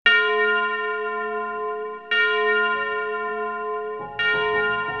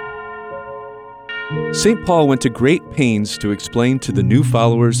St. Paul went to great pains to explain to the new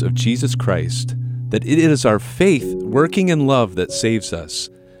followers of Jesus Christ that it is our faith working in love that saves us,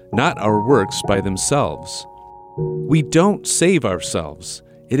 not our works by themselves. We don't save ourselves.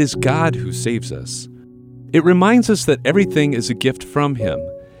 It is God who saves us. It reminds us that everything is a gift from Him,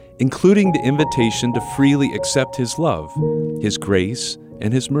 including the invitation to freely accept His love, His grace,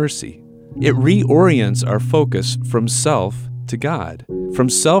 and His mercy. It reorients our focus from self to God, from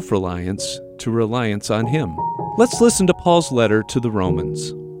self-reliance to reliance on Him. Let's listen to Paul's letter to the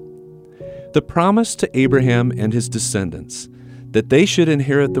Romans. The promise to Abraham and his descendants that they should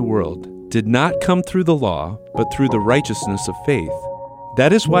inherit the world did not come through the law, but through the righteousness of faith.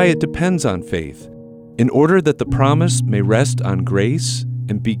 That is why it depends on faith, in order that the promise may rest on grace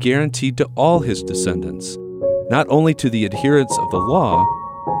and be guaranteed to all his descendants, not only to the adherents of the law,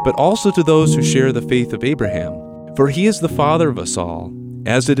 but also to those who share the faith of Abraham. For he is the father of us all,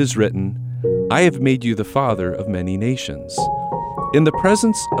 as it is written, I have made you the father of many nations. In the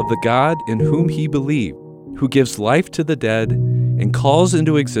presence of the God in whom he believed, who gives life to the dead and calls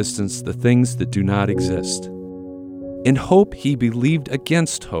into existence the things that do not exist. In hope he believed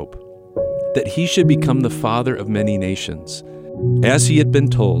against hope, that he should become the father of many nations. As he had been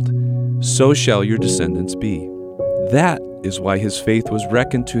told, so shall your descendants be. That is why his faith was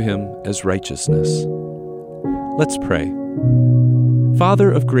reckoned to him as righteousness. Let's pray.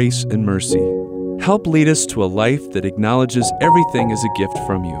 Father of grace and mercy, help lead us to a life that acknowledges everything as a gift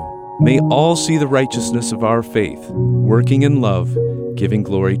from you. May all see the righteousness of our faith, working in love, giving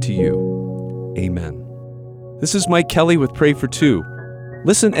glory to you. Amen. This is Mike Kelly with Pray for Two.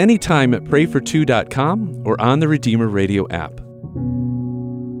 Listen anytime at prayfor2.com or on the Redeemer Radio app.